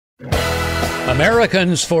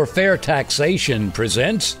Americans for Fair Taxation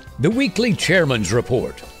presents the Weekly Chairman's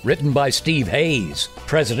Report, written by Steve Hayes,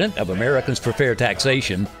 president of Americans for Fair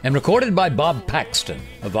Taxation, and recorded by Bob Paxton,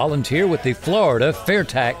 a volunteer with the Florida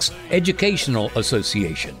FAIRtax Educational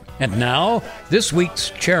Association. And now, this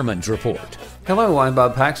week's Chairman's Report. Hello, I'm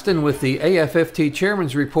Bob Paxton with the AFFT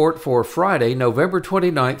Chairman's Report for Friday, November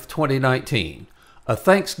 29th, 2019. A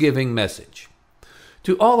Thanksgiving message.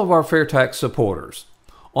 To all of our FAIRtax supporters,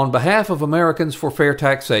 on behalf of Americans for Fair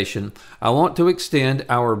Taxation, I want to extend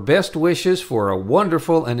our best wishes for a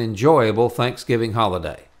wonderful and enjoyable Thanksgiving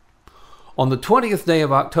holiday. On the 20th day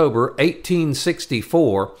of October,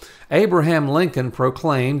 1864, Abraham Lincoln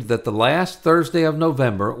proclaimed that the last Thursday of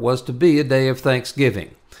November was to be a day of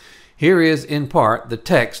Thanksgiving. Here is, in part, the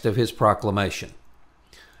text of his proclamation.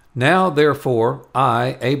 Now, therefore,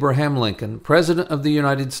 I, Abraham Lincoln, President of the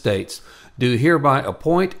United States, do hereby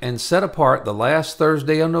appoint and set apart the last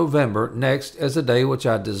Thursday of November next as a day which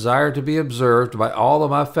I desire to be observed by all of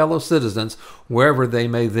my fellow citizens wherever they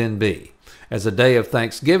may then be, as a day of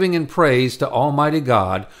thanksgiving and praise to Almighty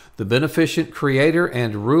God, the beneficent Creator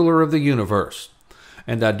and Ruler of the universe.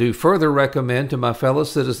 And I do further recommend to my fellow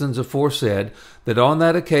citizens aforesaid that on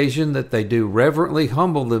that occasion that they do reverently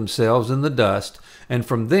humble themselves in the dust, and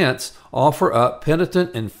from thence offer up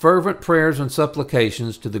penitent and fervent prayers and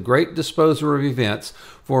supplications to the great disposer of events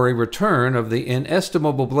for a return of the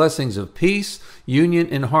inestimable blessings of peace, union,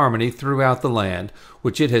 and harmony throughout the land,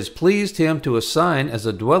 which it has pleased him to assign as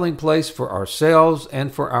a dwelling place for ourselves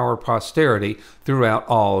and for our posterity throughout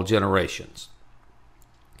all generations.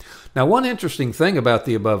 Now, one interesting thing about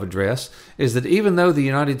the above address is that even though the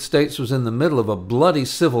United States was in the middle of a bloody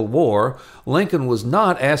civil war, Lincoln was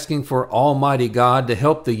not asking for Almighty God to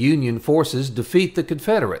help the Union forces defeat the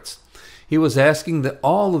Confederates. He was asking that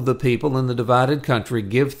all of the people in the divided country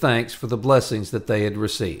give thanks for the blessings that they had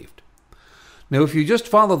received. Now, if you just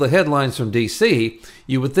follow the headlines from D.C.,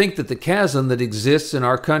 you would think that the chasm that exists in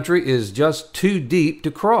our country is just too deep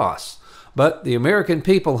to cross. But the American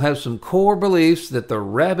people have some core beliefs that the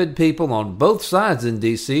rabid people on both sides in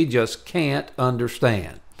D.C. just can't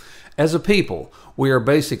understand. As a people, we are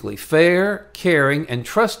basically fair, caring, and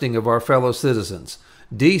trusting of our fellow citizens.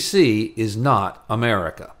 D.C. is not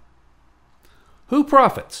America. Who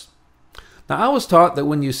profits? Now, I was taught that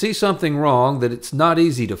when you see something wrong that it's not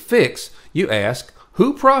easy to fix, you ask,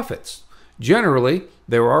 who profits? Generally,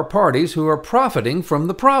 there are parties who are profiting from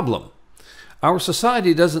the problem. Our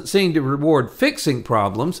society doesn't seem to reward fixing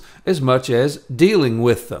problems as much as dealing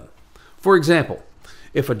with them. For example,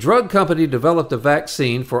 if a drug company developed a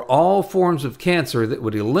vaccine for all forms of cancer that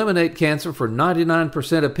would eliminate cancer for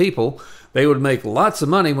 99% of people, they would make lots of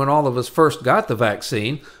money when all of us first got the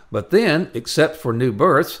vaccine, but then, except for new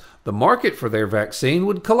births, the market for their vaccine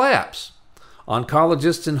would collapse.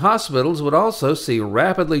 Oncologists in hospitals would also see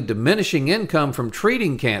rapidly diminishing income from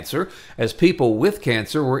treating cancer as people with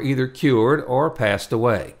cancer were either cured or passed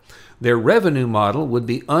away. Their revenue model would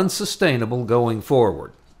be unsustainable going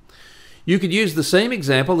forward. You could use the same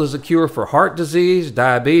example as a cure for heart disease,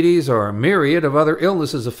 diabetes, or a myriad of other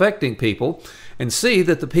illnesses affecting people, and see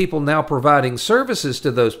that the people now providing services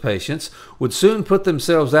to those patients would soon put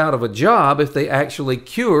themselves out of a job if they actually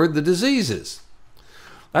cured the diseases.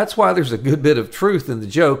 That's why there's a good bit of truth in the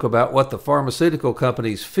joke about what the pharmaceutical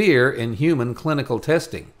companies fear in human clinical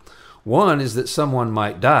testing. One is that someone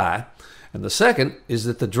might die, and the second is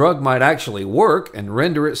that the drug might actually work and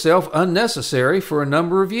render itself unnecessary for a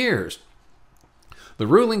number of years. The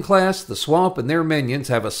ruling class, the swamp, and their minions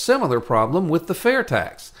have a similar problem with the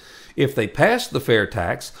FAIRtax. If they passed the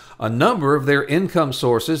FAIRtax, a number of their income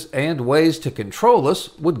sources and ways to control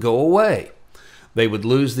us would go away. They would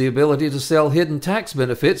lose the ability to sell hidden tax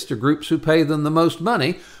benefits to groups who pay them the most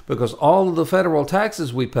money because all of the federal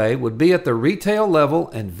taxes we pay would be at the retail level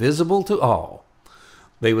and visible to all.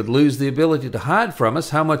 They would lose the ability to hide from us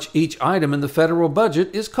how much each item in the federal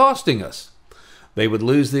budget is costing us. They would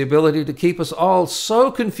lose the ability to keep us all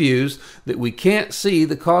so confused that we can't see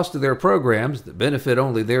the cost of their programs that benefit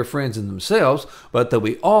only their friends and themselves, but that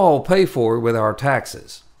we all pay for with our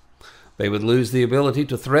taxes. They would lose the ability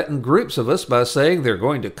to threaten groups of us by saying they're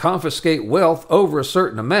going to confiscate wealth over a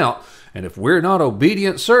certain amount, and if we're not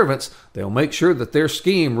obedient servants, they'll make sure that their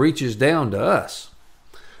scheme reaches down to us.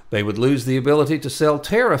 They would lose the ability to sell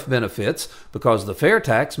tariff benefits because the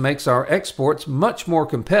FAIRtax makes our exports much more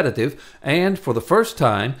competitive and, for the first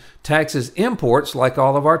time, taxes imports like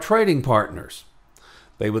all of our trading partners.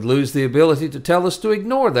 They would lose the ability to tell us to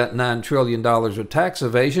ignore that $9 trillion of tax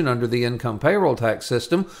evasion under the income payroll tax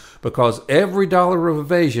system, because every dollar of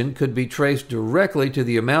evasion could be traced directly to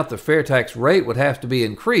the amount the fair tax rate would have to be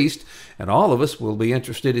increased, and all of us will be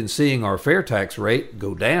interested in seeing our fair tax rate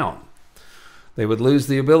go down. They would lose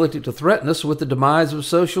the ability to threaten us with the demise of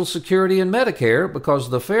Social Security and Medicare,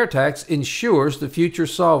 because the fair tax ensures the future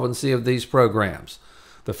solvency of these programs.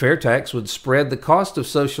 The fair tax would spread the cost of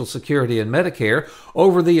Social Security and Medicare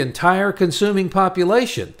over the entire consuming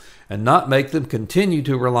population and not make them continue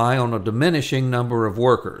to rely on a diminishing number of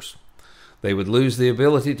workers. They would lose the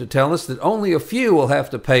ability to tell us that only a few will have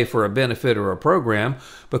to pay for a benefit or a program,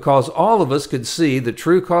 because all of us could see the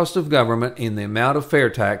true cost of government in the amount of fair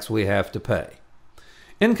tax we have to pay.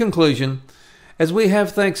 In conclusion, as we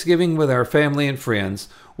have Thanksgiving with our family and friends,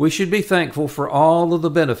 we should be thankful for all of the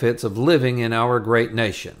benefits of living in our great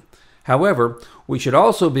nation. However, we should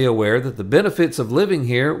also be aware that the benefits of living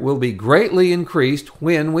here will be greatly increased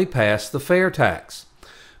when we pass the fair tax.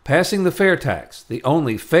 Passing the fair tax, the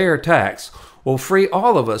only fair tax, will free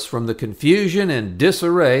all of us from the confusion and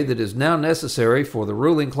disarray that is now necessary for the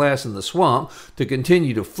ruling class in the swamp to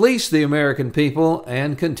continue to fleece the American people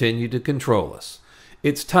and continue to control us.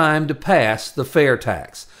 It's time to pass the fair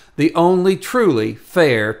tax, the only truly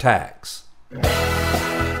fair tax.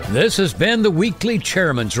 This has been the Weekly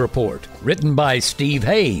Chairman's Report, written by Steve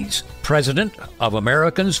Hayes, President of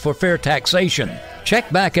Americans for Fair Taxation.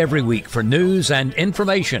 Check back every week for news and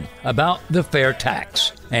information about the fair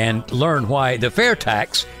tax, and learn why the fair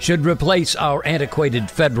tax should replace our antiquated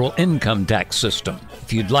federal income tax system.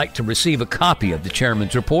 If you'd like to receive a copy of the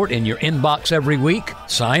Chairman's Report in your inbox every week,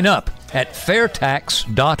 sign up at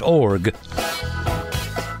FAIRtax.org.